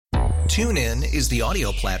TuneIn is the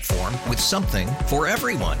audio platform with something for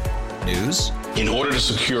everyone. News. In order to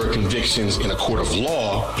secure convictions in a court of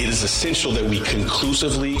law, it is essential that we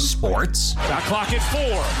conclusively. Sports. Shot clock at 4.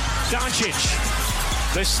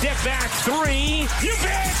 Doncic. The step back 3. You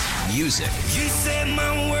bet. Music. You set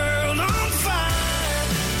my world on fire.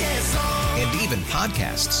 Yes, and even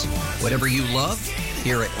podcasts. Whatever you love,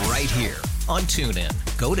 hear it right here on TuneIn.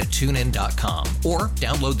 Go to TuneIn.com or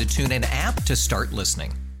download the TuneIn app to start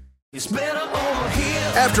listening. It's better over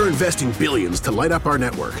here. After investing billions to light up our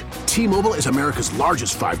network, T-Mobile is America's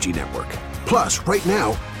largest 5G network. Plus, right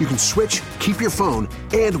now, you can switch, keep your phone,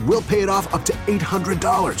 and we'll pay it off up to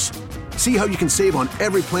 $800. See how you can save on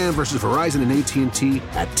every plan versus Verizon and AT&T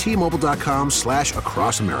at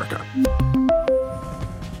T-Mobile.com/across America.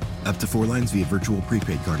 Up to 4 lines via virtual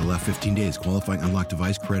prepaid card. Allow 15 days. Qualifying unlocked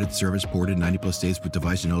device credit service ported 90+ states with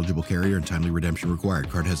device and eligible carrier and timely redemption required.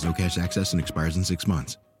 Card has no cash access and expires in 6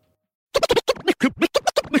 months.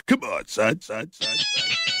 Come on, son.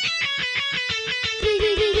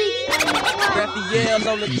 Raphael's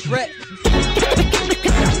on the track.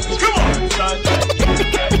 Come on, son.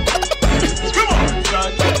 Come on,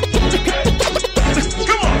 son.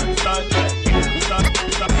 Come on, son.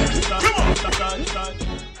 Come on, son.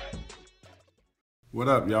 What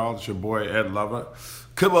up, y'all? It's your boy, Ed Lover.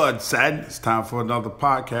 Come on, son. It's time for another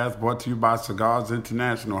podcast brought to you by Cigars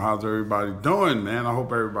International. How's everybody doing, man? I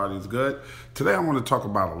hope everybody's good. Today I want to talk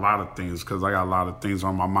about a lot of things because I got a lot of things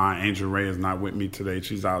on my mind. Angel Ray is not with me today.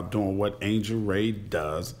 She's out doing what Angel Ray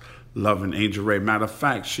does. Loving Angel Ray. Matter of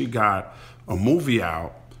fact, she got a movie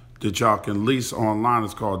out that y'all can lease online.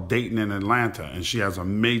 It's called Dating in Atlanta, and she has a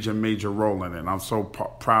major role in it. And I'm so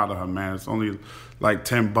proud of her, man. It's only like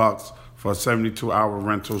 $10 for a 72-hour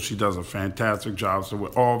rental. She does a fantastic job. So we're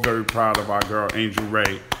all very proud of our girl, Angel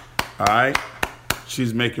Ray. All right?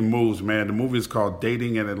 She's making moves, man. The movie is called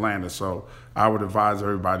Dating in Atlanta, so I would advise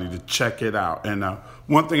everybody to check it out. And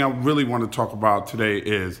one thing I really want to talk about today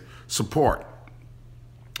is support.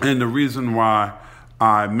 And the reason why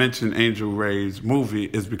I mentioned Angel Ray's movie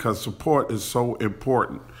is because support is so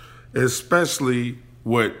important, especially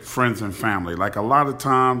with friends and family. Like a lot of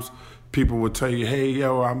times, people will tell you, hey,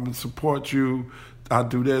 yo, I'm going to support you. I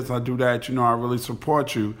do this, I do that. You know, I really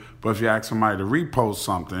support you. But if you ask somebody to repost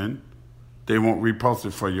something, they won't repost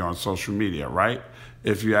it for you on social media, right?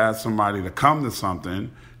 If you ask somebody to come to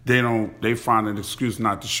something, they find an excuse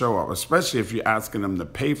not to show up, especially if you're asking them to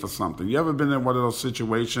pay for something. You ever been in one of those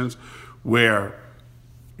situations where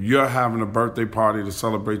you're having a birthday party to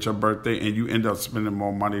celebrate your birthday and you end up spending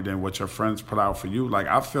more money than what your friends put out for you? Like,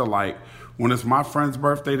 I feel like when it's my friend's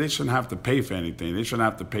birthday, they shouldn't have to pay for anything. They shouldn't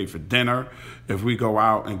have to pay for dinner. If we go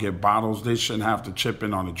out and get bottles, they shouldn't have to chip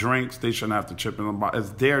in on the drinks. They shouldn't have to chip in on the It's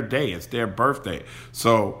their day. It's their birthday.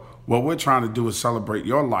 So what we're trying to do is celebrate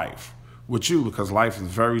your life with you because life is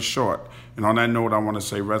very short. And on that note, I want to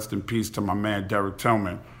say rest in peace to my man, Derek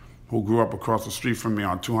Tillman, who grew up across the street from me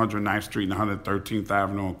on 209th Street and 113th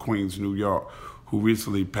Avenue in Queens, New York, who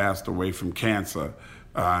recently passed away from cancer.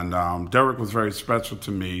 And Derek was very special to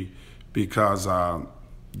me because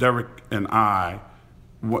Derek and I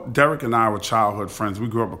were childhood friends. We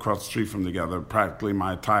grew up across the street from together practically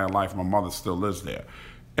my entire life. My mother still lives there.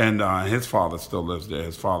 And his father still lives there.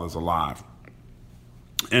 His father's alive.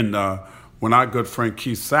 And when our good friend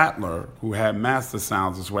Keith Sattler, who had Master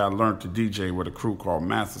Sounds, is where I learned to DJ with a crew called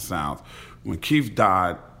Master Sounds. When Keith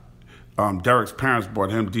died, Derek's parents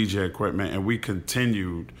bought him DJ equipment, and we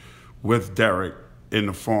continued with Derek in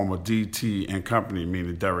the form of DT and Company,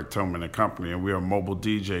 meaning Derek Tillman and Company, and we're a mobile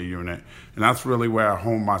DJ unit. And that's really where I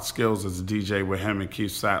honed my skills as a DJ with him and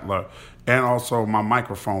Keith Sattler, and also my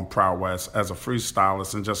microphone prowess as a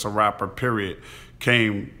freestylist and just a rapper, period,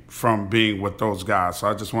 came from being with those guys. So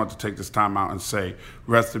I just want to take this time out and say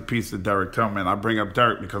rest in peace to Derek Tillman. I bring up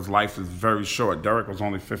Derek because life is very short. Derek was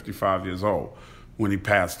only 55 years old when he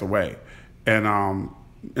passed away. And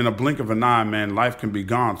in a blink of an eye, man, life can be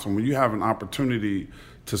gone. So when you have an opportunity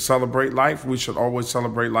to celebrate life, we should always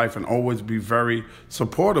celebrate life and always be very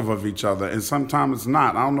supportive of each other. And sometimes it's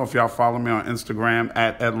not. I don't know if y'all follow me on Instagram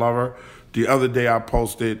at @EdLover. The other day I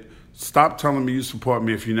posted, stop telling me you support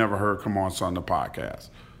me if you never heard Come On Son, the podcast.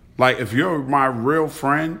 Like, if you're my real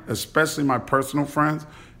friend, especially my personal friends,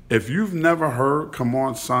 if you've never heard Come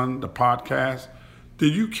On Son, the podcast, then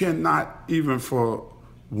you cannot even for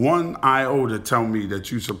one iota tell me that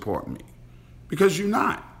you support me, because you're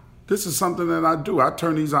not. This is something that I do. I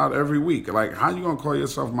turn these out every week. Like, how you gonna call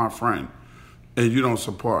yourself my friend and you don't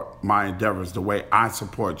support my endeavors the way I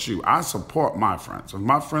support you? I support my friends. If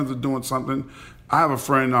my friends are doing something, I have a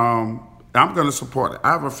friend, I'm gonna support it.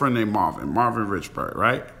 I have a friend named Marvin Richburg,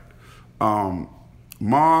 right?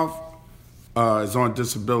 Marv is on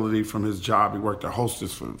disability from his job. He worked at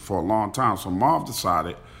Hostess for a long time. So Marv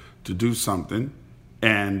decided to do something.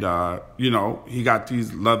 And, he got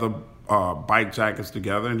these leather bike jackets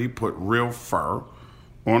together, and he put real fur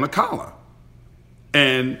on the collar.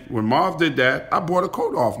 And when Marv did that, I bought a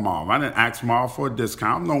coat off Marv. I didn't ask Marv for a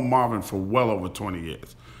discount. I've known Marvin for well over 20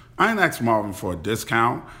 years. I didn't ask Marvin for a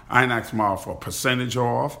discount. I didn't ask Marvin for a percentage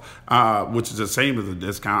off, which is the same as a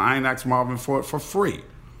discount. I didn't ask Marvin for it for free.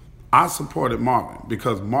 I supported Marvin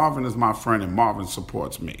because Marvin is my friend and Marvin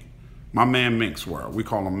supports me. My man Minx World, we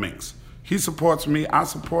call him Minx. He supports me, I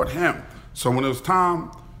support him. So when it was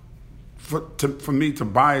time for me to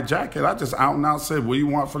buy a jacket, I just out and out said, what do you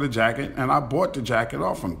want for the jacket? And I bought the jacket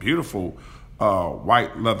off him. Beautiful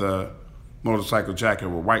white leather motorcycle jacket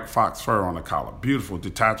with white fox fur on the collar. Beautiful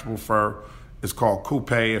detachable fur. It's called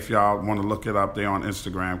Coupe. If y'all want to look it up, they're on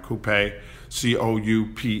Instagram. Coupe,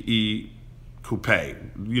 C-O-U-P-E, Coupe.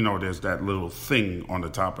 There's that little thing on the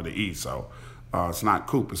top of the E, so it's not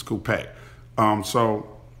coupe, it's coupe.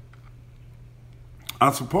 So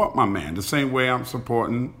I support my man the same way I'm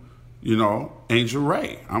supporting, Angel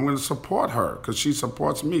Ray. I'm going to support her because she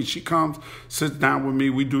supports me. She comes, sits down with me.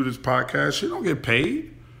 We do this podcast. She don't get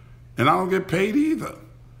paid, and I don't get paid either.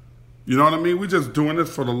 You know what I mean? We're just doing this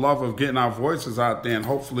for the love of getting our voices out there, and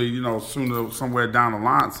hopefully, sooner, somewhere down the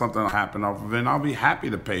line, something will happen off of it, and I'll be happy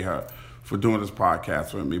to pay her for doing this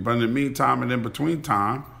podcast with me. But in the meantime and in between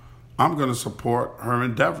time, I'm going to support her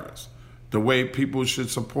endeavors. The way people should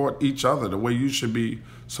support each other, the way you should be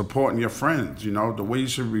supporting your friends, the way you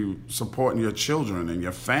should be supporting your children and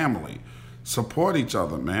your family. Support each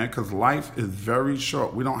other, man, because life is very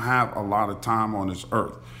short. We don't have a lot of time on this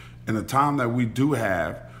earth. And the time that we do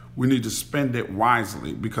have, we need to spend it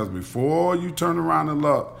wisely, because before you turn around and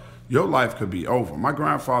look, your life could be over. My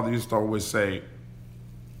grandfather used to always say,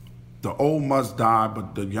 the old must die,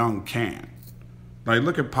 but the young can. Like,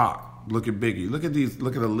 look at Pac. Look at Biggie. Look at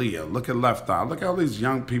Aaliyah. Look at Left Eye. Look at all these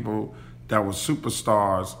young people that were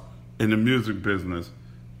superstars in the music business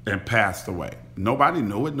and passed away. Nobody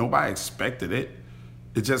knew it. Nobody expected it.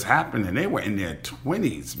 It just happened, and they were in their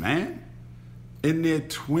 20s, man. In their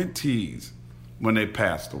 20s when they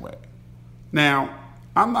passed away. Now,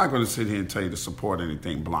 I'm not going to sit here and tell you to support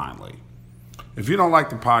anything blindly. If you don't like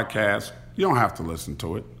the podcast, you don't have to listen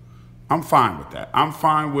to it. I'm fine with that. I'm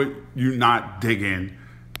fine with you not digging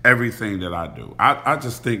everything that I do. I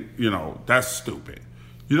just think, that's stupid.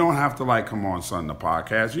 You don't have to like Come On Son, the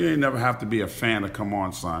podcast. You ain't never have to be a fan of Come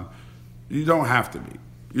On Son. You don't have to be.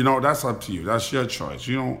 That's up to you. That's your choice.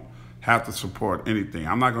 You don't have to support anything.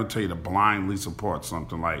 I'm not going to tell you to blindly support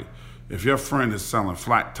something. Like, if your friend is selling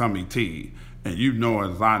flat tummy tea and you know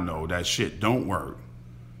as I know that shit don't work,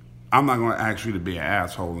 I'm not going to ask you to be an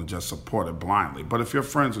asshole and just support it blindly. But if your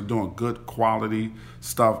friends are doing good quality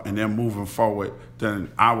stuff and they're moving forward, then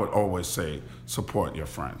I would always say support your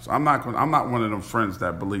friends. I'm not one of them friends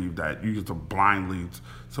that believe that you get to blindly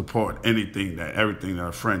support everything that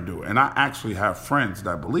a friend do. And I actually have friends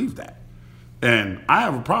that believe that. And I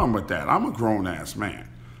have a problem with that. I'm a grown-ass man.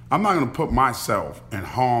 I'm not going to put myself in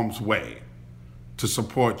harm's way to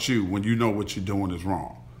support you when you know what you're doing is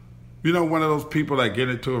wrong. One of those people that get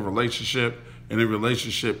into a relationship and the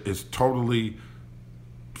relationship is totally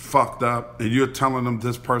fucked up and you're telling them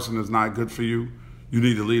this person is not good for you, you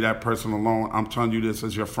need to leave that person alone. I'm telling you this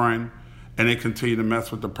as your friend, and they continue to mess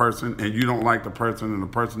with the person and you don't like the person and the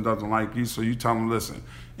person doesn't like you, so you tell them, listen,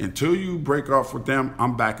 until you break off with them,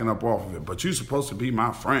 I'm backing up off of it. But you're supposed to be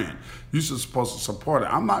my friend. You're supposed to support it.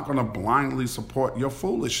 I'm not going to blindly support your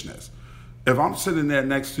foolishness. If I'm sitting there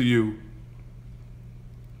next to you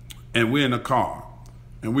and we're in a car,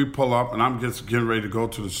 and we pull up, and I'm just getting ready to go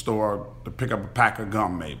to the store to pick up a pack of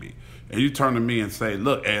gum maybe, and you turn to me and say,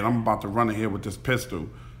 look, Ed, I'm about to run in here with this pistol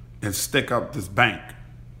and stick up this bank.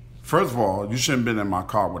 First of all, you shouldn't have been in my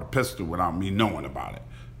car with a pistol without me knowing about it.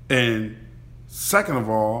 And second of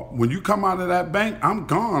all, when you come out of that bank, I'm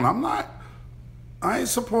gone. I ain't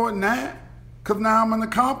supporting that. Because now I'm an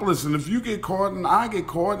accomplice, and if you get caught and I get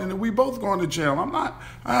caught, and then we both going to jail.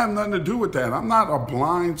 I have nothing to do with that. I'm not a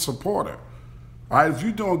blind supporter. All right, if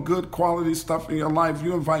you're doing good quality stuff in your life,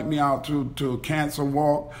 you invite me out to a cancer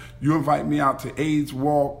walk, you invite me out to AIDS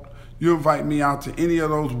walk, you invite me out to any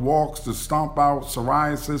of those walks to stomp out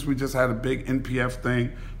psoriasis. We just had a big NPF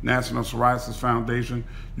thing, National Psoriasis Foundation.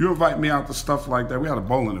 You invite me out to stuff like that. We had a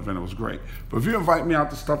bowling event, it was great. But if you invite me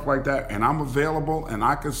out to stuff like that and I'm available and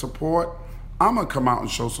I can support, I'm going to come out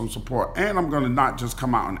and show some support. And I'm going to not just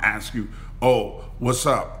come out and ask you, oh, what's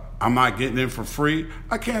up? I'm not getting in for free.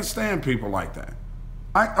 I can't stand people like that.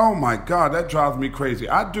 Oh my God, that drives me crazy.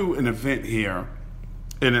 I do an event here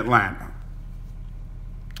in Atlanta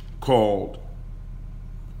called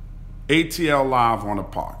ATL Live on the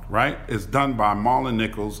Park, right? It's done by Marlon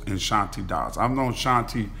Nichols and Shanti Das. I've known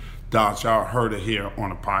Shanti Das, y'all heard her here on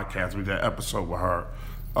the podcast. We did an episode with her,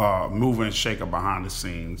 mover and shaker behind the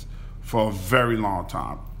scenes for a very long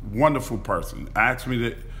time. Wonderful person. Asked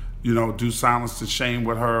me to, do Silence to Shame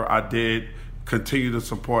with her. I did. Continue to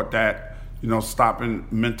support that, stopping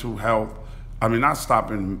mental health. I mean, not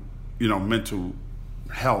stopping, mental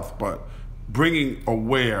health, but bringing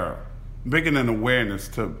an awareness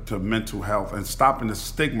to mental health and stopping the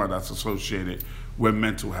stigma that's associated with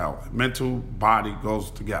mental health. Mental, body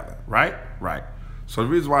goes together, right? Right. So the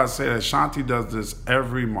reason why I say that, Shanti does this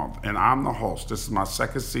every month, and I'm the host. This is my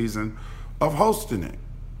second season of hosting it.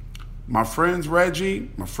 My friends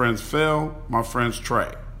Reggie, my friends Phil, my friends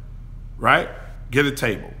Trey, right? Get a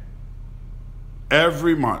table.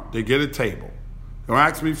 Every month, they get a table. Don't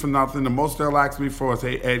ask me for nothing. The most they'll ask me for is,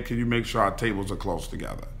 hey, Ed, can you make sure our tables are close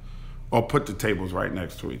together? Or put the tables right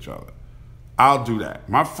next to each other. I'll do that.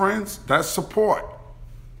 My friends, that's support.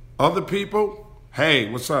 Other people, hey,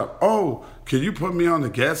 what's up? Oh, can you put me on the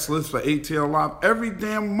guest list for ATL Live? Every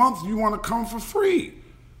damn month you want to come for free.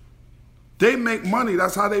 They make money.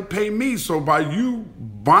 That's how they pay me. So by you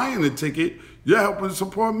buying the ticket, you're helping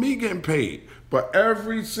support me getting paid. But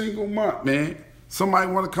every single month, man,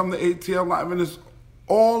 somebody want to come to ATL Live, and it's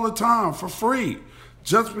all the time for free.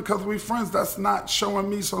 Just because we friends, that's not showing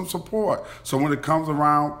me some support. So when it comes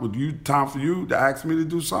around with time for you to ask me to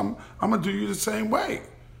do something, I'm going to do you the same way.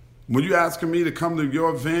 When you asking me to come to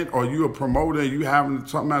your event, or you a promoter and you having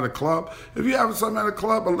something at a club, if you having something at a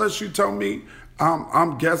club, unless you tell me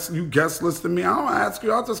you guest listing me, I don't ask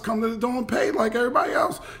you, I'll just come to the door and pay like everybody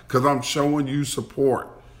else, because I'm showing you support.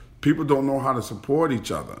 People don't know how to support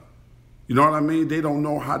each other. You know what I mean? They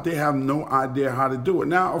have no idea how to do it.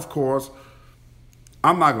 Now, of course,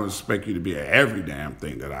 I'm not going to expect you to be at every damn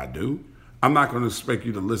thing that I do. I'm not going to expect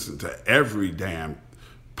you to listen to every damn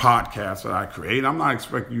podcast that I create. I'm not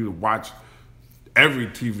expecting you to watch every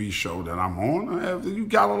TV show that I'm on. You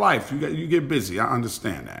got a life. You get busy. I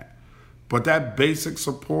understand that. But that basic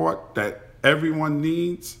support that everyone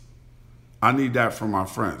needs, I need that from my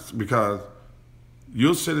friends, because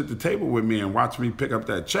you'll sit at the table with me and watch me pick up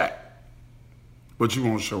that check, but you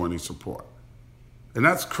won't show any support. And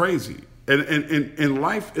that's crazy. And in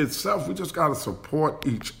life itself, we just got to support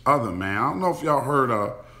each other, man. I don't know if y'all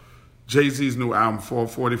heard Jay-Z's new album,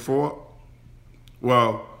 444.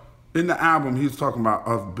 Well, in the album, he's talking about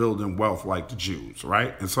us building wealth like the Jews,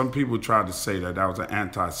 right? And some people tried to say that was an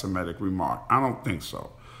anti-Semitic remark. I don't think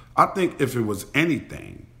so. I think if it was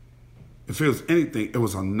anything, it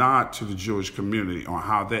was a nod to the Jewish community on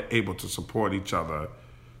how they're able to support each other,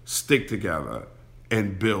 stick together,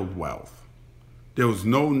 and build wealth. There was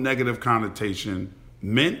no negative connotation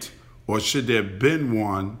meant, or should there have been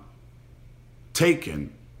one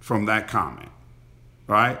taken from that comment,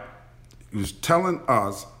 right? He was telling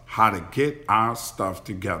us how to get our stuff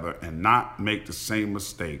together and not make the same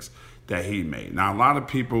mistakes that he made. Now, a lot of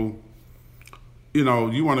people, you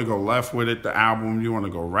want to go left with it, the album, you want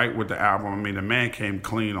to go right with the album. I mean, the man came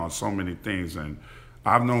clean on so many things, and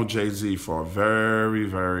I've known Jay-Z for a very,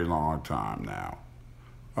 very long time now.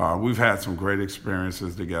 We've had some great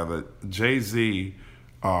experiences together. Jay-Z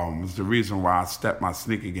was the reason why I stepped my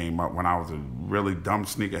sneaker game up when I was a really dumb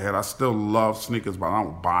sneakerhead. I still love sneakers, but I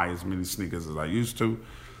don't buy as many sneakers as I used to,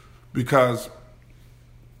 because,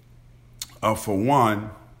 for one,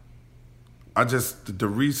 the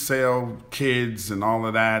resale kids and all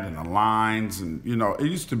of that, and the lines, and, it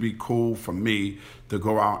used to be cool for me to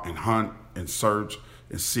go out and hunt and search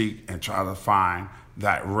and seek and try to find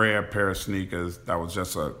that rare pair of sneakers that was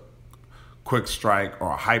just a quick strike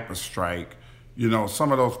or a hyper strike.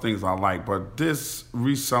 Some of those things I like, but this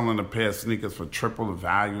reselling a pair of sneakers for triple the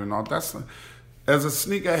value and all, as a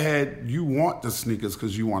sneakerhead, you want the sneakers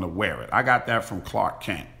because you want to wear it. I got that from Clark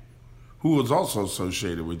Kent, who was also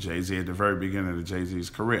associated with Jay-Z at the very beginning of Jay-Z's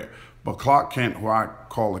career. But Clark Kent, who I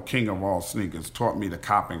call the king of all sneakers, taught me to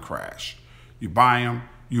cop and crash. You buy them,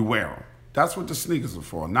 you wear them. That's what the sneakers are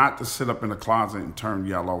for, not to sit up in the closet and turn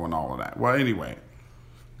yellow and all of that. Well, anyway,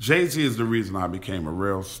 Jay-Z is the reason I became a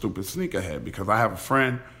real stupid sneakerhead, because I have a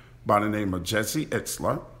friend by the name of Jesse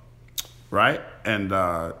Itzler, right? And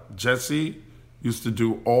Jesse used to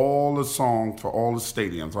do all the songs for all the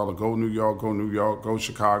stadiums, all the Go New York, Go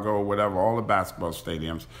Chicago, whatever, all the basketball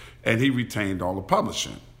stadiums, and he retained all the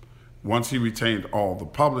publishing. Once he retained all the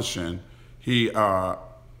publishing, he sold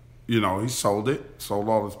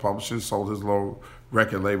all his publishing, sold his little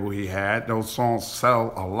record label he had. Those songs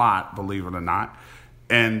sell a lot, believe it or not.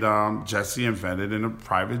 And Jesse invented in a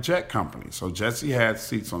private jet company. So Jesse had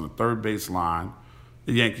seats on the third base line,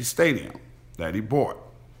 the Yankee Stadium that he bought.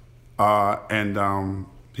 And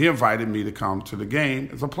he invited me to come to the game.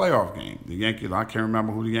 It's a playoff game. The Yankees, I can't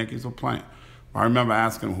remember who the Yankees were playing. I remember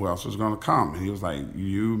asking him who else was going to come. And he was like,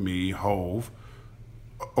 you, me, Hove,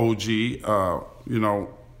 OG,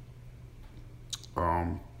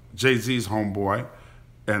 Jay-Z's homeboy,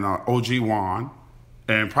 and OG Juan,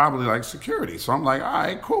 and probably like security. So I'm like, all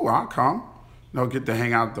right, cool, I'll come. Get to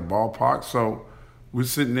hang out at the ballpark. So we're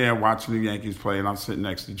sitting there watching the Yankees play, and I'm sitting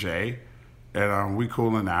next to Jay, and we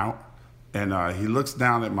cooling out. And he looks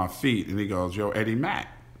down at my feet, and he goes, yo, Eddie Mack,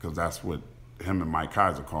 because that's what him and Mike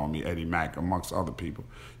Kaiser call me, Eddie Mack, amongst other people.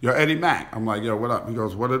 Yo, Eddie Mack. I'm like, yo, what up? He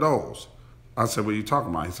goes, what are those? I said, what are you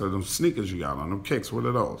talking about? He said, them sneakers you got on, them kicks, what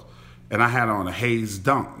are those? And I had on a Hayes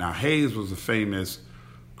Dunk. Now, Hayes was a famous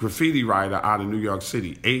graffiti writer out of New York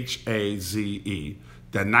City, Haze,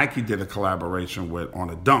 that Nike did a collaboration with on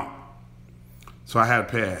a dunk. So I had a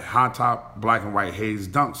pair of high top black and white Hayes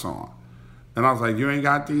Dunks on. And I was like, you ain't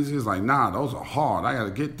got these? He was like, nah, those are hard. I got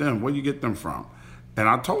to get them. Where you get them from? And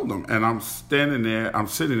I told him, and I'm sitting there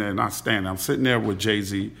with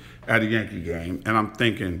Jay-Z at a Yankee game, and I'm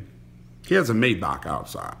thinking, he has a Maybach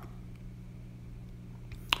outside.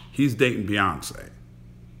 He's dating Beyonce.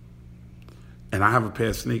 And I have a pair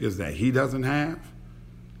of sneakers that he doesn't have.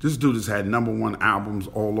 This dude has had #1 albums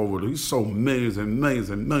all over. He's sold millions and millions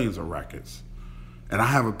and millions of records. And I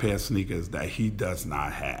have a pair of sneakers that he does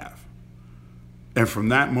not have. And from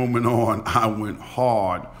that moment on, I went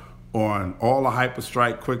hard on all the Hyper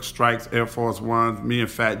Strike, Quick Strikes, Air Force Ones. Me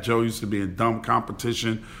and Fat Joe used to be in dumb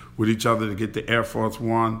competition with each other to get the Air Force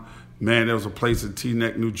One. Man, there was a place in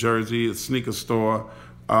Teaneck, New Jersey, a sneaker store,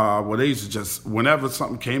 where they used to just, whenever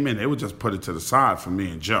something came in, they would just put it to the side for me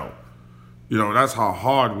and Joe. That's how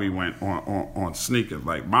hard we went on sneakers.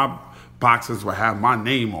 Like, my boxes would have my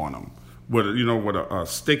name on them with a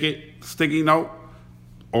sticky note.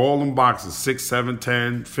 All them boxes, 6, 7,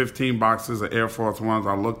 10, 15 boxes of Air Force Ones.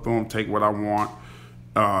 I look through them, take what I want,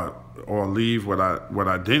 or leave what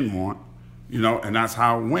I didn't want, and that's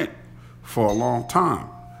how it went for a long time.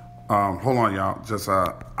 Hold on, y'all. Just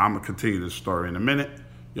I'm gonna continue this story in a minute.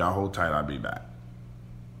 Y'all hold tight. I'll be back.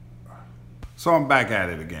 So I'm back at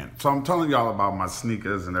it again. So I'm telling y'all about my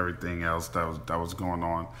sneakers and everything else that was going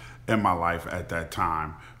on in my life at that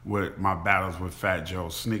time with my battles with Fat Joe,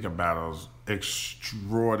 sneaker battles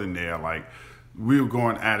extraordinaire. Like, we were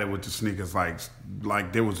going at it with the sneakers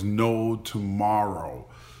like there was no tomorrow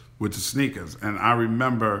with the sneakers. And I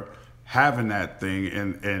remember having that thing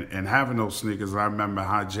and having those sneakers. And I remember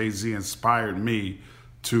how Jay-Z inspired me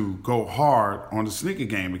to go hard on the sneaker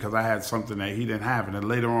game because I had something that he didn't have. And then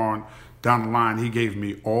later on down the line, he gave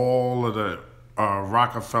me all of the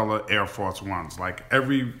Rockefeller Air Force Ones. Like,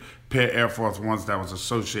 every pair of Air Force Ones that was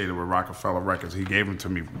associated with Rockefeller Records, he gave them to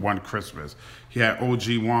me one Christmas. He had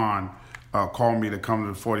OG Juan call me to come to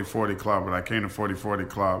the 4040 Club, and I came to 4040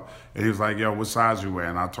 Club, and he was like, yo, what size you wear?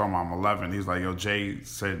 And I told him I'm 11. He's like, yo, Jay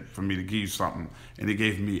said for me to give you something. And he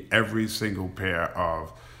gave me every single pair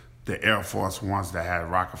of the Air Force Ones that had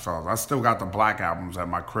Rockefellers. I still got the Black albums at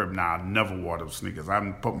my crib now. I never wore those sneakers. I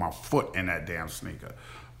haven't put my foot in that damn sneaker.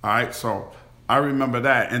 All right, so I remember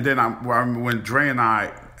that. And then when Dre and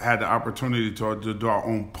I had the opportunity to do our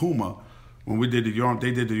own Puma, when they did the Yo on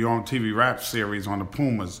TV rap series on the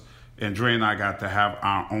Pumas, and Dre and I got to have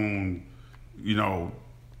our own,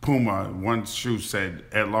 Puma. One shoe said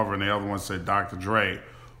Ed Lover and the other one said Dr. Dre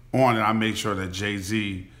on it. I made sure that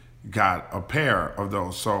Jay-Z got a pair of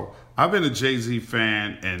those. So I've been a Jay-Z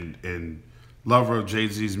fan and lover of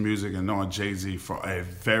Jay-Z's music and knowing Jay-Z for a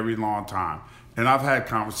very long time. And I've had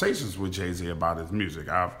conversations with Jay-Z about his music.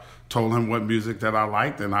 I've told him what music that I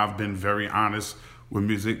liked, and I've been very honest with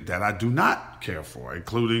music that I do not care for,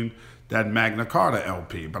 including that Magna Carta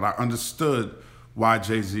LP. But I understood why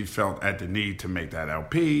Jay-Z felt at the need to make that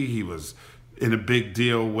LP. He was in a big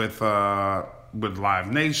deal with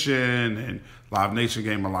Live Nation, and Live Nation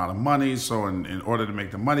gave him a lot of money. So in order to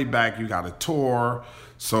make the money back, you got to tour.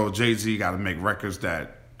 So Jay-Z got to make records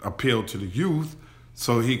that appeal to the youth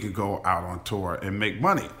so he could go out on tour and make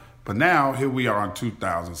money. But now, here we are in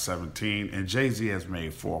 2017, and Jay-Z has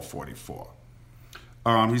made 444.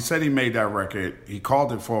 He said he made that record. He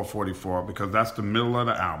called it 444 because that's the middle of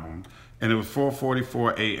the album. And it was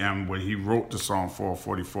 4:44 a.m. when he wrote the song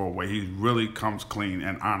 444, where he really comes clean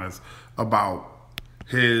and honest about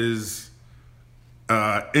his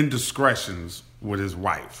indiscretions with his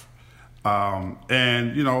wife.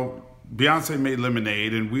 Beyonce made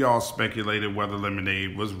Lemonade, and we all speculated whether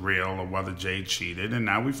Lemonade was real or whether Jay cheated. And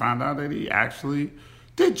now we found out that he actually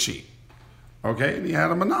did cheat. Okay, and he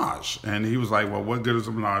had a menage. And he was like, well, what good is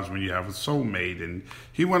a menage when you have a soulmate? And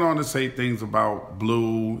he went on to say things about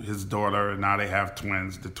Blue, his daughter, and now they have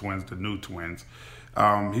twins, the new twins.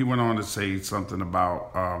 He went on to say something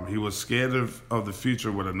about he was scared of the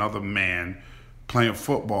future with another man playing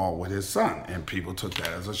football with his son. And people took that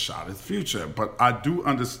as a shot at Future. But I do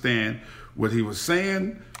understand what he was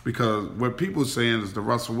saying, because what people are saying is the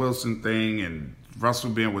Russell Wilson thing and Russell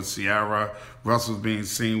being with Ciara, Russell's being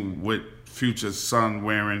seen with Future's son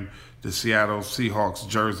wearing the Seattle Seahawks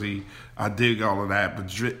jersey. I dig all of that, but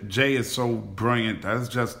Jay is so brilliant. That's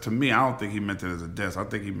just, to me, I don't think he meant it as a diss. I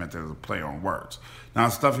think he meant it as a play on words. Now,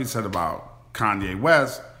 stuff he said about Kanye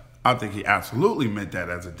West, I think he absolutely meant that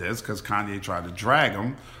as a diss, because Kanye tried to drag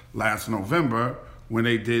him last November when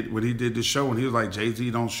he did the show, and he was like, Jay-Z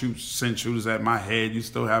don't send shooters at my head. You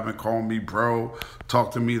still haven't called me bro.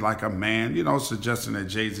 Talk to me like a man. Suggesting that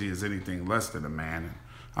Jay-Z is anything less than a man.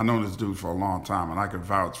 I've known this dude for a long time, and I can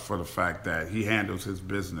vouch for the fact that he handles his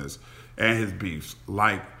business and his beefs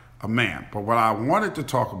like a man. But what I wanted to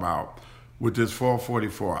talk about with this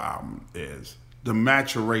 444 album is the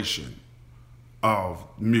maturation of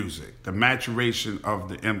music, the maturation of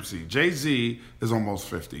the MC. Jay-Z is almost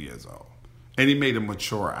 50 years old, and he made a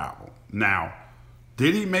mature album. Now,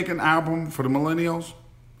 did he make an album for the millennials?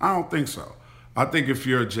 I don't think so. I think if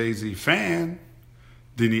you're a Jay-Z fan,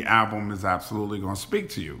 then the album is absolutely going to speak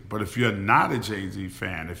to you. But if you're not a Jay-Z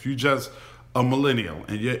fan, if you're just a millennial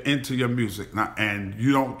and you're into your music and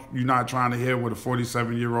you're not trying to hear what a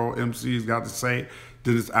 47-year-old MC's got to say,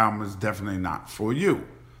 then this album is definitely not for you.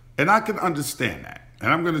 And I can understand that.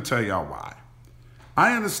 And I'm going to tell y'all why.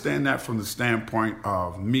 I understand that from the standpoint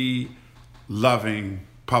of me loving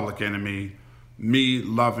Public Enemy, me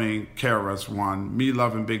loving KRS-One, me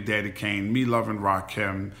loving Big Daddy Kane, me loving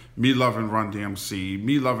Rakim, me loving Run DMC,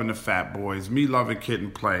 me loving the Fat Boys, me loving Kid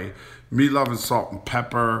and Play, me loving Salt and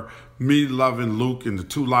Pepper, me loving Luke and the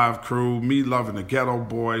 2 Live Crew, me loving the Ghetto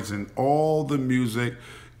Boys and all the music,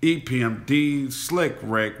 EPMD, Slick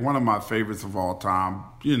Rick, one of my favorites of all time,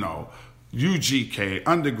 UGK,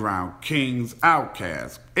 Underground, Kings,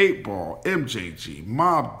 Outkast, 8 Ball, MJG,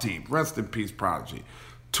 Mobb Deep, Rest in Peace Prodigy,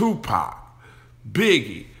 Tupac,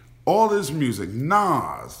 Biggie, all this music,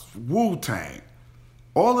 Nas, Wu-Tang,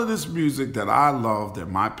 all of this music that I love that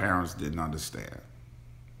my parents didn't understand,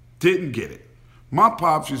 didn't get it. My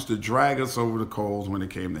pops used to drag us over the coals when it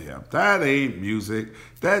came to hip. That ain't music.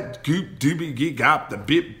 That goop doobie geek got the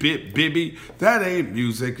bip bip bibby. That ain't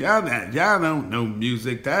music. Y'all don't know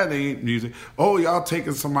music. That ain't music. Oh, y'all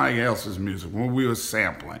taking somebody else's music when we were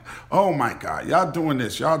sampling. Oh my God, y'all doing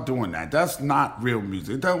this, y'all doing that. That's not real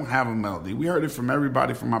music. It don't have a melody. We heard it from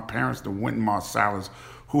everybody, from my parents to Wynton Marsalis,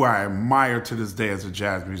 who I admire to this day as a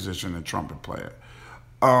jazz musician and trumpet player.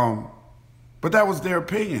 But that was their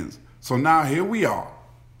opinions. So now here we are,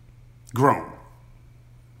 grown.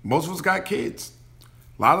 Most of us got kids.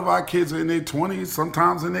 A lot of our kids are in their 20s,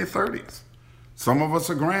 sometimes in their 30s. Some of us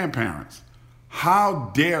are grandparents.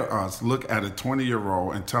 How dare us look at a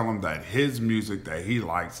 20-year-old and tell him that his music that he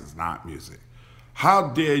likes is not music? How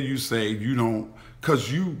dare you say you don't, cause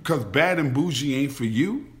Bad and Bougie ain't for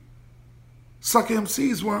you? Sucker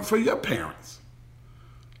MCs weren't for your parents.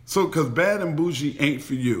 So, because Bad and Bougie ain't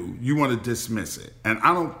for you, you want to dismiss it. And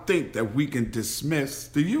I don't think that we can dismiss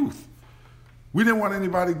the youth. We didn't want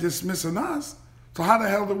anybody dismissing us. So how the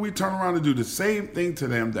hell did we turn around and do the same thing to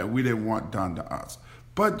them that we didn't want done to us?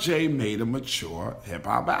 But Jay made a mature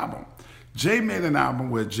hip-hop album. Jay made an album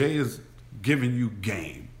where Jay is giving you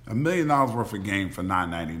game. $1 million worth of game for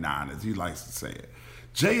 $9.99, as he likes to say it.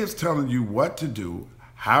 Jay is telling you what to do,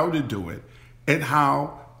 how to do it, and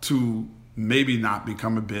how to maybe not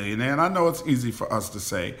become a billionaire. And I know it's easy for us to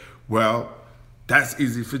say, well, that's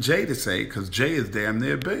easy for Jay to say because Jay is damn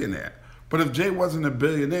near a billionaire. But if Jay wasn't a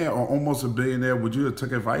billionaire or almost a billionaire, would you have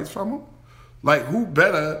took advice from him? Like, who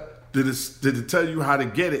better did it tell you how to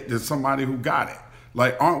get it than somebody who got it?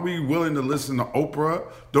 Like, aren't we willing to listen to Oprah?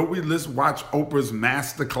 Don't we watch Oprah's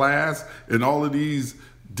masterclass and all of these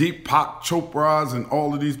Deepak Chopras and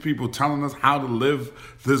all of these people telling us how to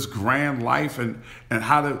live this grand life and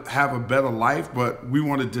how to have a better life, but we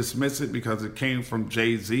want to dismiss it because it came from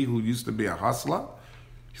Jay-Z, who used to be a hustler?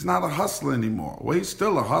 He's not a hustler anymore. Well, he's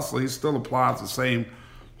still a hustler. He still applies the same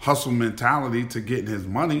hustle mentality to getting his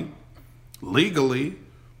money legally,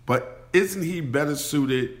 but isn't he better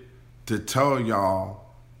suited to tell y'all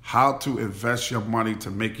how to invest your money to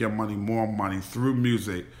make your money more money through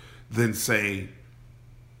music than say,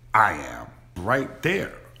 I am right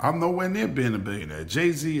there. I'm nowhere near being a billionaire.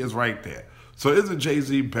 Jay-Z is right there. So isn't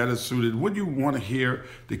Jay-Z better suited? Would you want to hear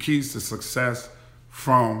the keys to success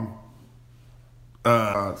from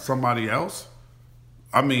somebody else?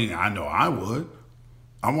 I mean, I know I would.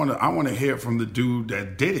 I want to hear from the dude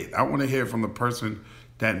that did it. I want to hear from the person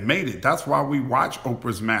that made it. That's why we watch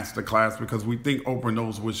Oprah's masterclass, because we think Oprah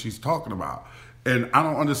knows what she's talking about. And I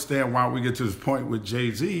don't understand why we get to this point with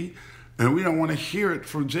Jay-Z and we don't want to hear it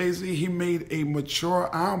from Jay-Z. He made a mature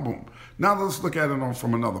album. Now let's look at it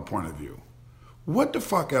from another point of view. What the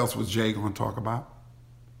fuck else was Jay going to talk about?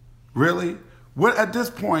 Really? What at this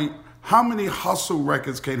point, how many hustle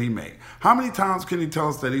records can he make? How many times can he tell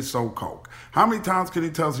us that he sold coke? How many times can he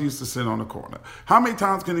tell us he used to sit on the corner? How many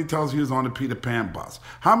times can he tell us he was on the Peter Pan bus?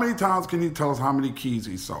 How many times can he tell us how many keys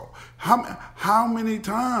he sold? How many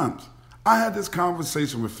times? I had this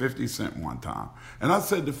conversation with 50 Cent one time, and I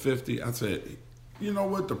said to 50, I said, you know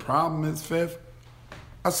what the problem is, Fifth?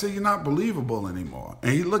 I said, you're not believable anymore.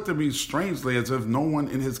 And he looked at me strangely as if no one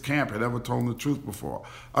in his camp had ever told him the truth before.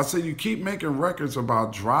 I said, you keep making records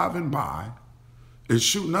about driving by and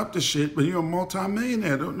shooting up the shit, but you're a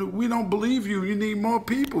multimillionaire. We don't believe you. You need more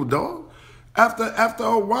people, dog. After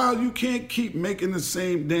a while, you can't keep making the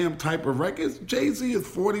same damn type of records. Jay-Z is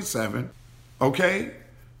 47, okay?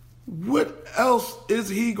 What else is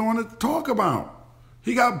he going to talk about?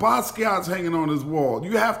 He got Basquiat's hanging on his wall.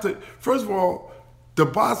 You have to, first of all, the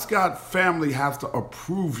Basquiat family has to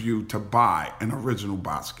approve you to buy an original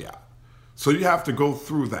Basquiat. So you have to go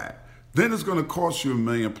through that. Then it's going to cost you $1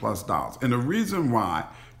 million plus. And the reason why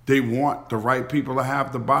they want the right people to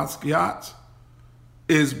have the Basquiats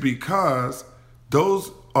is because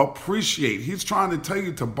those appreciate. He's trying to tell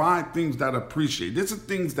you to buy things that appreciate. These are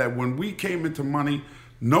things that when we came into money,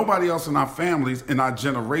 nobody else in our families, in our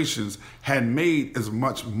generations, had made as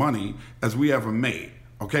much money as we ever made.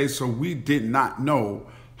 Okay, so we did not know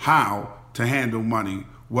how to handle money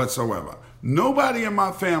whatsoever. Nobody in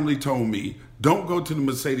my family told me, don't go to the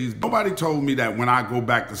Mercedes. Nobody told me that when I go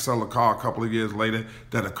back to sell a car a couple of years later,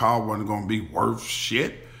 that a car wasn't going to be worth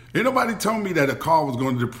shit. Ain't nobody told me that a car was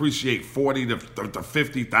going to depreciate $40,000 to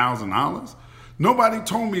 $50,000. Nobody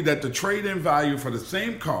told me that the trade-in value for the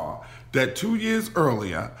same car that 2 years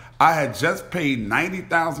earlier I had just paid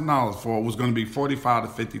 $90,000 for was going to be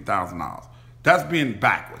 $45,000 to $50,000. That's being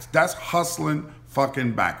backwards. That's hustling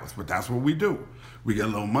fucking backwards. But that's what we do. We get a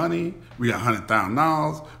little money. We got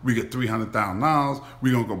 $100,000. We get $300,000.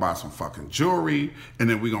 We're going to go buy some fucking jewelry. And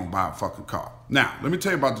then we're going to buy a fucking car. Now, let me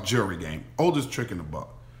tell you about the jewelry game. Oldest trick in the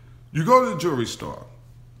book. You go to the jewelry store.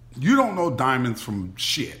 You don't know diamonds from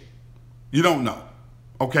shit. You don't know.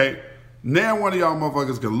 Okay? Now one of y'all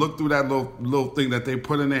motherfuckers can look through that little thing that they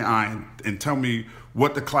put in their eye and tell me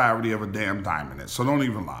what the clarity of a damn diamond is. So don't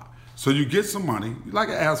even lie. So you get some money, like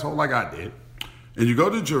an asshole like I did, and you go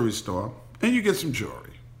to the jewelry store, and you get some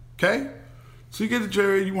jewelry, okay? So you get the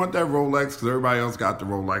jewelry, you want that Rolex, because everybody else got the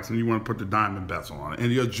Rolex, and you want to put the diamond bezel on it.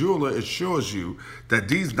 And your jeweler assures you that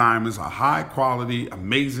these diamonds are high quality,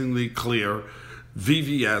 amazingly clear,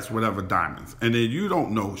 VVS, whatever diamonds. And then you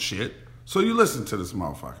don't know shit, so you listen to this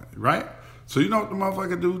motherfucker, right? So you know what the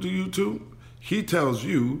motherfucker do to you too? He tells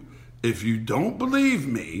you, if you don't believe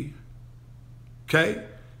me, okay,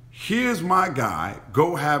 here's my guy,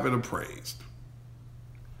 go have it appraised.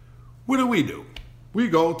 What do? We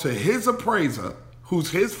go to his appraiser,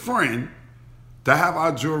 who's his friend, to have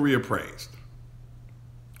our jewelry appraised.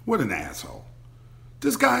 What an asshole.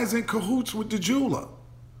 This guy is in cahoots with the jeweler.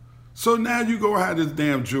 So now you go have this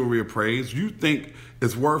damn jewelry appraised. You think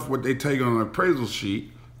it's worth what they tell you on an appraisal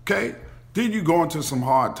sheet, okay? Then you go into some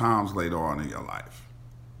hard times later on in your life,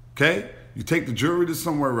 okay? You take the jewelry to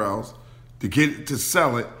somewhere else to get it, to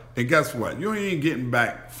sell it, and guess what? You ain't getting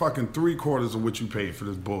back fucking 3/4 of what you paid for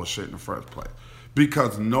this bullshit in the first place.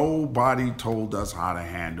 Because nobody told us how to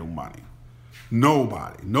handle money.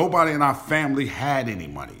 Nobody. Nobody in our family had any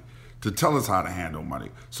money to tell us how to handle money.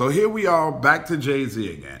 So here we are back to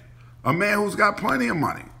Jay-Z again. A man who's got plenty of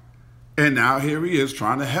money. And now here he is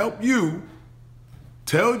trying to help you,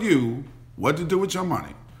 tell you what to do with your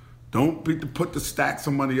money. Don't put the stacks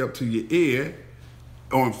of money up to your ear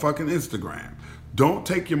on fucking Instagram. Don't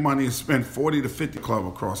take your money and spend 40 to 50 club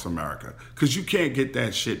across America, because you can't get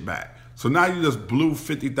that shit back. So now you just blew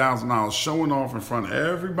 $50,000 showing off in front of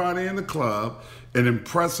everybody in the club and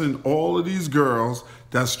impressing all of these girls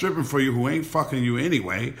that's stripping for you who ain't fucking you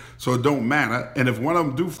anyway, so it don't matter. And if one of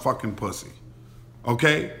them do fucking pussy,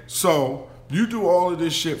 okay? So you do all of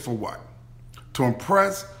this shit for what? To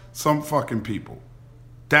impress some fucking people.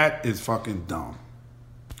 That is fucking dumb.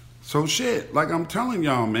 So shit, like I'm telling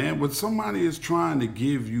y'all, man, when somebody is trying to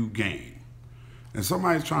give you game and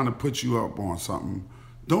somebody's trying to put you up on something,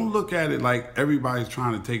 don't look at it like everybody's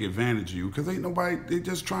trying to take advantage of you, because ain't nobody, they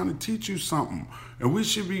just trying to teach you something. And we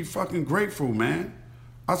should be fucking grateful, man.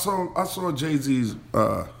 I saw Jay-Z's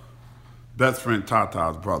best friend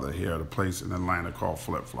Tata's brother here at a place in Atlanta called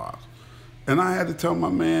Flip Flops. And I had to tell my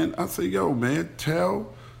man, I said, yo, man,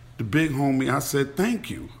 tell the big homie, I said, thank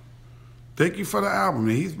you. Thank you for the album.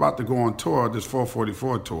 And he's about to go on tour, this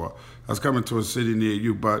 444 tour. That's coming to a city near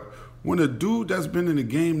you. But when a dude that's been in the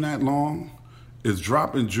game that long is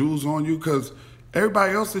dropping jewels on you, because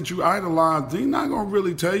everybody else that you idolize, they're not going to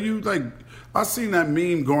really tell you. Like, I seen that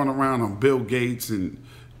meme going around on Bill Gates and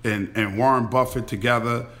Warren Buffett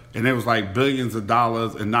together, and it was like billions of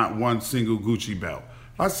dollars and not one single Gucci belt.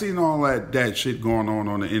 I seen all that shit going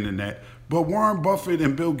on the internet, but Warren Buffett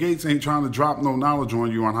and Bill Gates ain't trying to drop no knowledge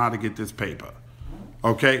on you on how to get this paper,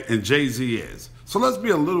 okay? And Jay-Z is. So let's be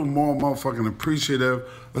a little more motherfucking appreciative,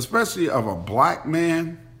 especially of a black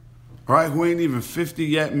man, all right, who ain't even 50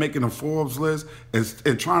 yet, making a Forbes list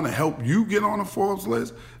and trying to help you get on a Forbes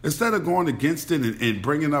list, instead of going against it and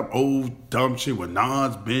bringing up old dumb shit where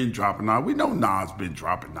Nas been dropping knowledge. We know Nas been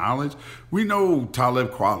dropping knowledge. We know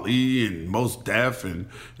Talib Kweli and Mos Def and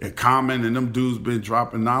Common and them dudes been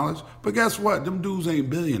dropping knowledge. But guess what? Them dudes ain't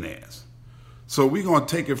billionaires. So we going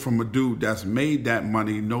to take it from a dude that's made that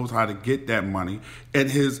money, knows how to get that money. And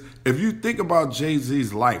if you think about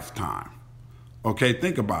Jay-Z's lifetime, okay,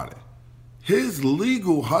 think about it. His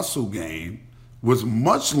legal hustle game was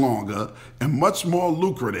much longer and much more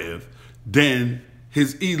lucrative than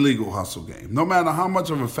his illegal hustle game. No matter how much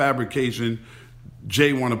of a fabrication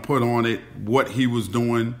Jay want to put on it, what he was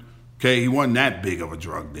doing, okay, he wasn't that big of a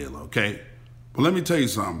drug dealer, okay? But let me tell you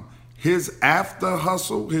something. His after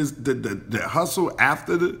hustle, the hustle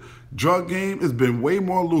after the drug game has been way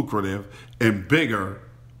more lucrative and bigger,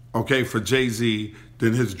 okay, for Jay-Z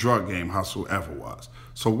than his drug game hustle ever was.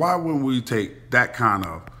 So why wouldn't we take that kind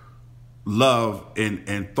of love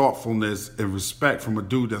and thoughtfulness and respect from a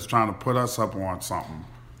dude that's trying to put us up on something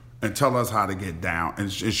and tell us how to get down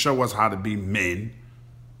and show us how to be men?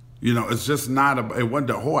 You know, it's just not about,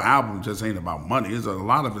 the whole album just ain't about money. A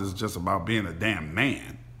lot of it is just about being a damn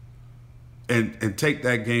man. And take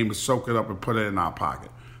that game and soak it up and put it in our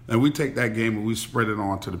pocket. And we take that game and we spread it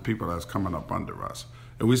on to the people that's coming up under us.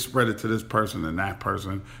 And we spread it to this person and that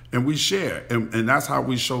person, and we share. And that's how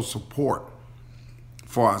we show support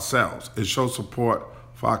for ourselves and show support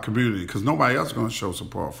for our community, because nobody else is going to show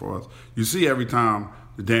support for us. You see, every time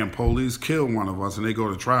the damn police kill one of us and they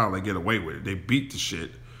go to trial, they get away with it. They beat the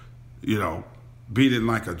shit, beat it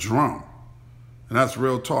like a drum. And that's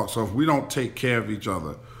real talk. So if we don't take care of each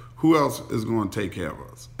other, who else is going to take care of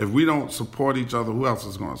us? If we don't support each other, who else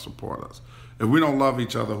is going to support us? If we don't love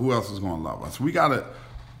each other, who else is going to love us? We got to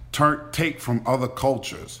take from other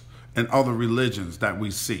cultures and other religions that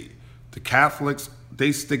we see. The Catholics,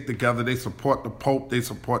 they stick together. They support the Pope. They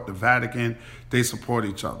support the Vatican. They support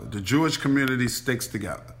each other. The Jewish community sticks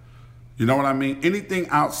together. You know what I mean? Anything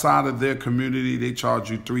outside of their community, they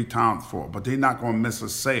charge you 3 times for, but they're not going to miss a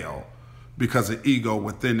sale because of ego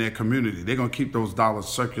within their community. They're going to keep those dollars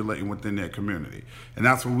circulating within their community. And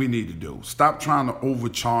that's what we need to do. Stop trying to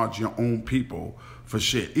overcharge your own people for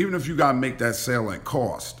shit. Even if you got to make that sale at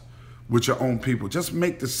cost with your own people, just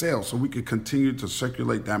make the sale so we can continue to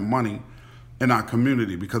circulate that money in our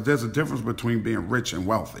community, because there's a difference between being rich and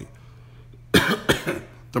wealthy.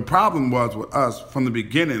 The problem was with us, from the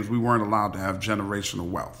beginnings, we weren't allowed to have generational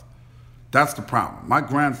wealth. That's the problem. My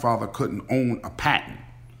grandfather couldn't own a patent.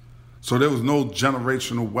 So there was no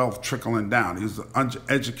generational wealth trickling down. He was an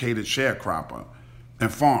uneducated sharecropper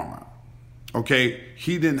and farmer. Okay,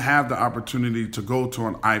 he didn't have the opportunity to go to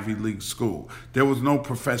an Ivy League school. There was no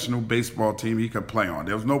professional baseball team he could play on.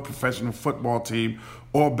 There was no professional football team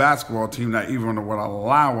or basketball team that even would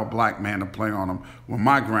allow a black man to play on them when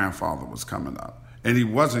my grandfather was coming up. And he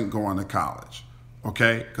wasn't going to college.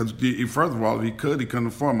 Okay, because first of all, if he couldn't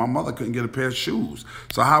afford. My mother couldn't get a pair of shoes.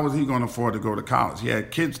 So how was he going to afford to go to college? He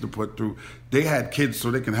had kids to put through. They had kids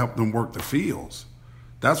so they can help them work the fields.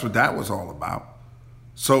 That's what that was all about.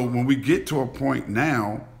 So when we get to a point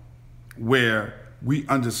now where we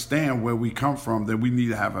understand where we come from, then we need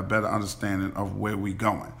to have a better understanding of where we're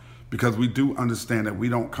going. Because we do understand that we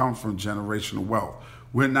don't come from generational wealth.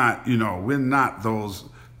 We're not, we're not those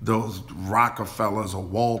Rockefellers or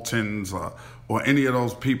Waltons or any of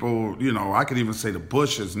those people, I could even say the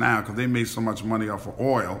Bushes now, because they made so much money off of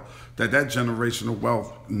oil that generational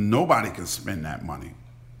wealth, nobody can spend that money.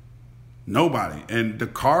 Nobody. And the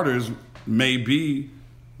Carters may be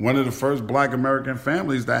one of the first black American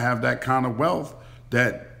families that have that kind of wealth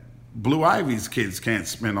that Blue Ivy's kids can't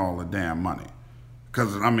spend all the damn money.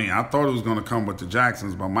 Because, I thought it was going to come with the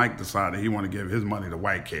Jacksons, but Mike decided he wanted to give his money to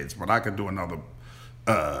white kids. But I could do another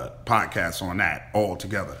podcast on that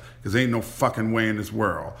altogether. Because ain't no fucking way in this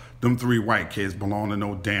world them 3 white kids belong to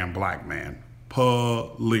no damn black man.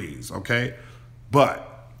 Please, okay? But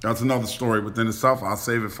that's another story within itself. I'll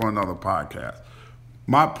save it for another podcast.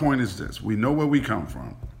 My point is this. We know where we come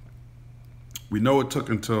from. We know it took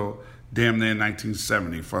until damn near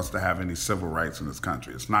 1970 for us to have any civil rights in this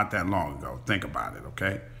country. It's not that long ago. Think about it,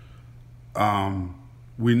 okay?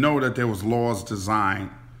 We know that there was laws designed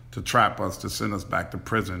to trap us, to send us back to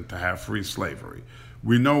prison, to have free slavery.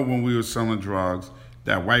 We know when we were selling drugs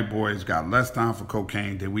that white boys got less time for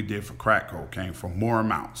cocaine than we did for crack cocaine for more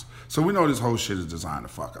amounts. So we know this whole shit is designed to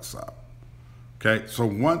fuck us up. Okay? So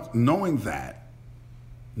knowing that,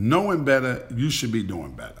 knowing better, you should be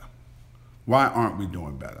doing better. Why aren't we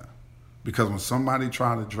doing better? Because when somebody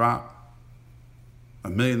try to drop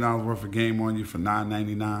 $1 million worth of game on you for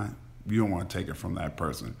 $9.99, you don't want to take it from that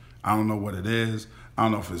person. I don't know what it is. I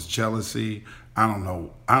don't know if it's jealousy. I don't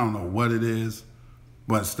know what it is.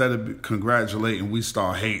 But instead of congratulating, we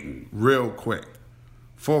start hating real quick.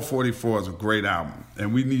 444 is a great album,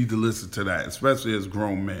 and we need to listen to that, especially as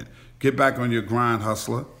grown men. Get back on your grind,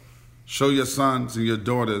 hustler. Show your sons and your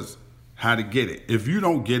daughters how to get it. If you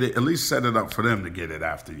don't get it, at least set it up for them to get it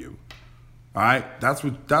after you. All right? That's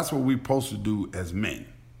what we're supposed to do as men.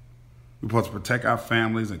 We're supposed to protect our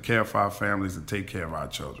families and care for our families and take care of our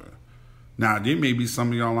children. Now, there may be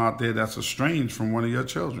some of y'all out there that's estranged from one of your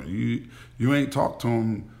children. You ain't talked to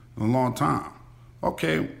them in a long time.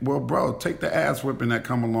 Okay, well, bro, take the ass whipping that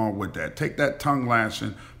come along with that. Take that tongue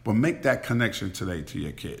lashing, but make that connection today to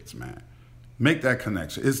your kids, man. Make that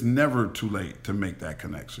connection. It's never too late to make that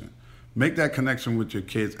connection. Make that connection with your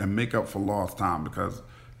kids and make up for lost time because,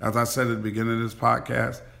 as I said at the beginning of this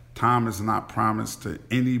podcast, time is not promised to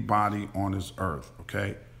anybody on this earth,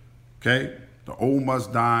 okay? Okay? The old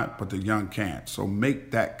must die, but the young can't. So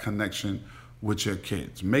make that connection with your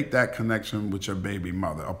kids. Make that connection with your baby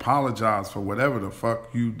mother. Apologize for whatever the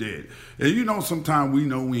fuck you did. And sometimes we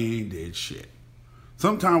know we ain't did shit.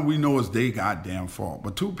 Sometimes we know it's their goddamn fault.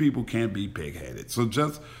 But two people can't be pig-headed. So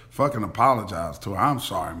just fucking apologize to her. I'm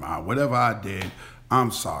sorry, Ma. Whatever I did,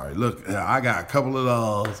 I'm sorry. Look, I got a couple of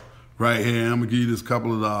dollars right here. I'm going to give you this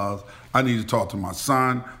couple of dollars. I need to talk to my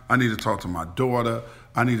son. I need to talk to my daughter.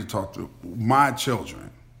 I need to talk to my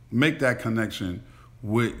children. Make that connection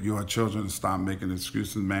with your children and stop making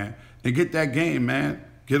excuses, man. And get that game, man.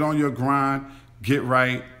 Get on your grind. Get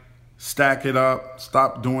right. Stack it up.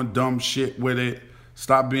 Stop doing dumb shit with it.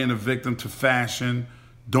 Stop being a victim to fashion.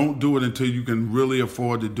 Don't do it until you can really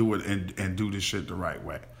afford to do it and do this shit the right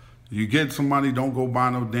way. You get some money, don't go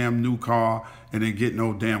buy no damn new car and then get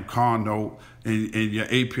no damn car note and your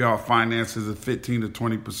APR finances are 15 to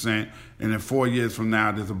 20%. And then 4 years from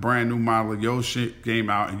now, there's a brand new model of your shit came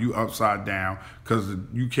out and you upside down because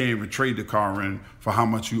you can't even trade the car in for how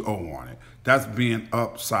much you owe on it. That's being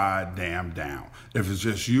upside damn down. If it's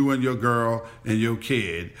just you and your girl and your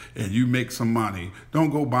kid and you make some money,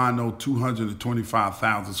 don't go buy no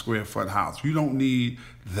 225,000 square foot house. You don't need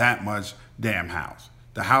that much damn house.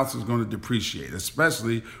 The house is going to depreciate,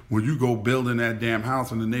 especially when you go building that damn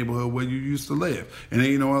house in the neighborhood where you used to live. And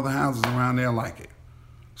there ain't no other houses around there like it.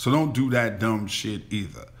 So don't do that dumb shit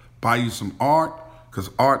either. Buy you some art, because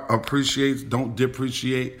art appreciates, don't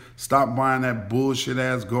depreciate. Stop buying that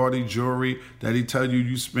bullshit-ass gaudy jewelry that he tell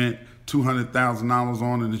you spent $200,000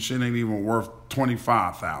 on and the shit ain't even worth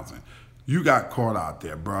 $25,000. You got caught out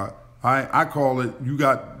there, bro. I call it, you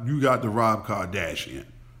got the Rob Kardashian,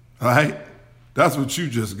 all right? That's what you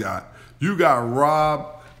just got. You got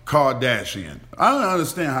Rob Kardashian. I don't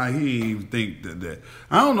understand how he even think that.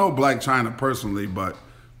 I don't know Black China personally, but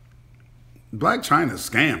Blac Chyna's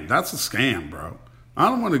scam. That's a scam, bro. I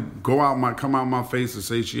don't want to come out my face and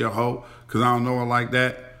say she a hoe because I don't know her like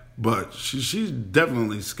that, but she's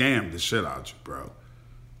definitely scammed the shit out you, bro.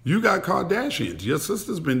 You got Kardashians. Your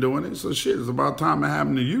sister's been doing it, so shit, it's about time it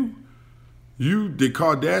happened to you. The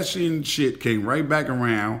Kardashian shit came right back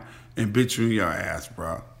around and bit you in your ass,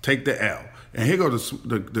 bro. Take the L. And here go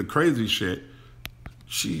the crazy shit.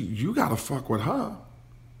 You gotta fuck with her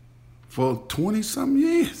for 20-something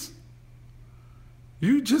years.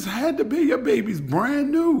 You just had to be. Your baby's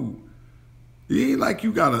brand new. It ain't like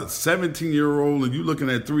you got a 17-year-old and you looking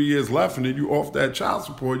at 3 years left and then you off that child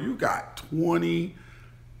support. You got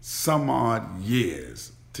 20-some-odd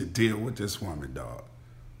years to deal with this woman, dog.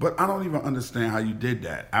 But I don't even understand how you did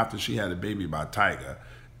that after she had a baby by Tiger.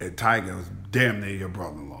 And Tiger was damn near your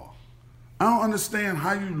brother-in-law. I don't understand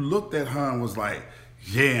how you looked at her and was like,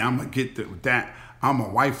 yeah, I'm going to get with that. I'm going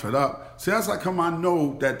to wife it up. See, that's like how I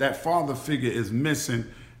know that father figure is missing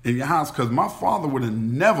in your house because my father would have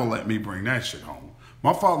never let me bring that shit home.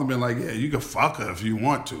 My father been like, yeah, you can fuck her if you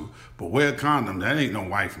want to, but wear a condom. That ain't no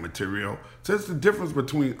wife material. So it's the difference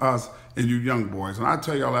between us and you young boys. And I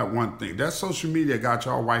tell y'all that one thing. That social media got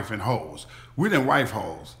y'all wifing hoes. We didn't wife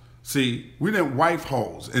hoes. See, we didn't wife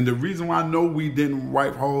hoes. And the reason why I know we didn't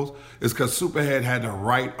wife hoes is because Superhead had to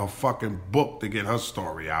write a fucking book to get her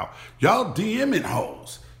story out. Y'all DMing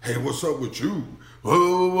hoes. Hey, what's up with you?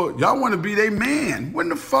 Y'all want to be their man. When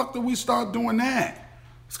the fuck did we start doing that?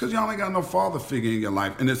 It's because y'all ain't got no father figure in your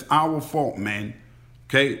life. And it's our fault, man.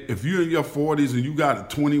 Okay? If you're in your 40s and you got a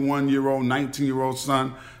 21-year-old, 19-year-old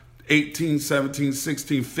son, 18, 17,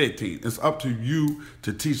 16, 15, it's up to you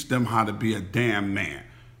to teach them how to be a damn man.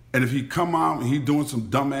 And if he come out and he doing some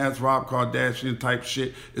dumbass Rob Kardashian type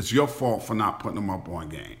shit, it's your fault for not putting him up on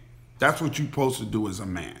game. That's what you're supposed to do as a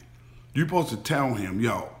man. You're supposed to tell him,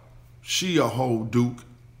 yo, she a hoe, Duke.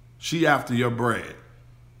 She after your bread.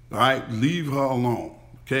 All right? Leave her alone.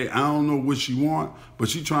 Okay? I don't know what she want, but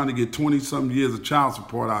she trying to get 20-something years of child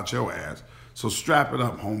support out your ass. So strap it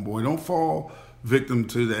up, homeboy. Don't fall victim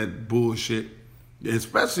to that bullshit.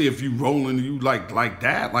 Especially if you rolling you like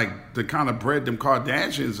that, like the kind of bread them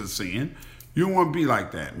Kardashians are seeing. You don't want to be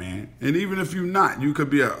like that, man. And even if you're not, you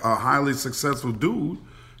could be a highly successful dude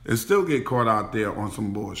and still get caught out there on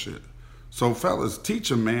some bullshit. So fellas, teach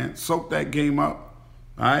them, man. Soak that game up,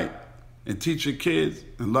 all right? And teach your kids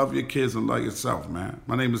and love your kids and love yourself, man.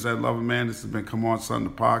 My name is Ed Lover, man. This has been Come On Son,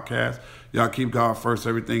 the podcast. Y'all keep God first.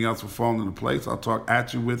 Everything else will fall into place. I'll talk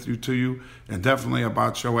at you, with you, to you, and definitely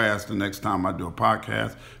about your ass the next time I do a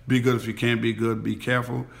podcast. Be good if you can't be good. Be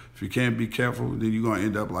careful. If you can't be careful, then you're going to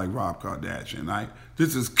end up like Rob Kardashian, all right?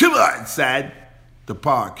 This is Come On Son, the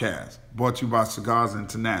podcast, brought to you by Cigars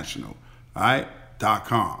International, all right?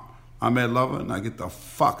 .com. I'm Ed Lover, and I get the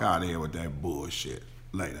fuck out of here with that bullshit.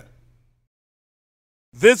 Later.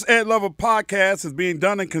 This Ed Lover podcast is being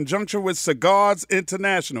done in conjunction with Cigars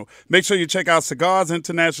International. Make sure you check out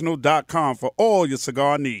cigarsinternational.com for all your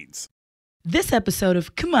cigar needs. This episode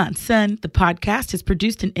of Come On Son, the podcast, is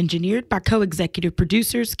produced and engineered by co-executive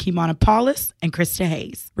producers Kimana Paulus and Krista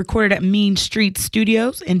Hayes. Recorded at Mean Street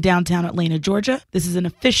Studios in downtown Atlanta, Georgia, this is an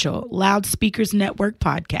official Loudspeakers Network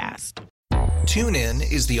podcast.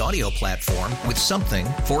 TuneIn is the audio platform with something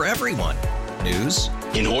for everyone. News.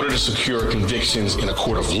 In order to secure convictions in a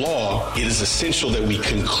court of law, it is essential that we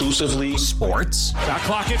conclusively. Sports. The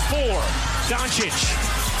clock at 4. Doncic.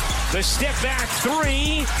 The step back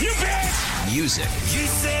 3. You bet. Music. You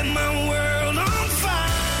set my world on fire.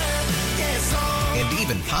 Yes, and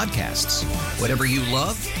even podcasts. Whatever you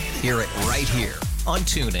love, hear it right here on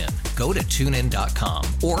TuneIn. Go to TuneIn.com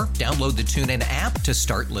or download the TuneIn app to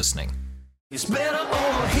start listening. It's better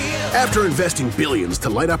over here. After investing billions to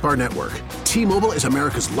light up our network, T-Mobile is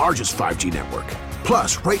America's largest 5G network.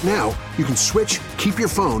 Plus, right now, you can switch, keep your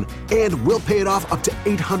phone, and we'll pay it off up to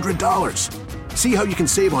 $800. See how you can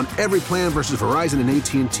save on every plan versus Verizon and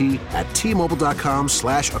AT&T at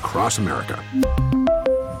T-Mobile.com/across America.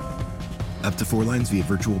 Up to 4 lines via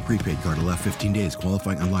virtual prepaid card. Allow 15 days.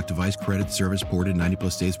 Qualifying unlocked device credit service ported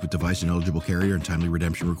 90-plus days with device and eligible carrier and timely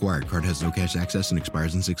redemption required. Card has no cash access and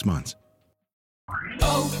expires in 6 months.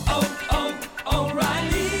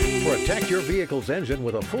 O'Reilly. Protect your vehicle's engine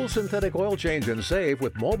with a full synthetic oil change and save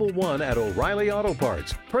with Mobile One at O'Reilly Auto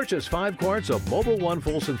Parts. Purchase 5 quarts of Mobile One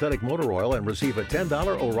full synthetic motor oil and receive a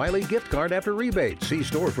 $10 O'Reilly gift card after rebate. See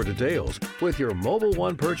store for details. With your Mobile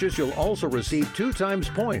One purchase, you'll also receive 2 times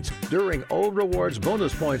points during Old Rewards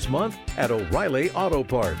Bonus Points Month at O'Reilly Auto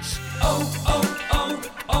Parts.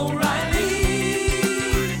 O'Reilly.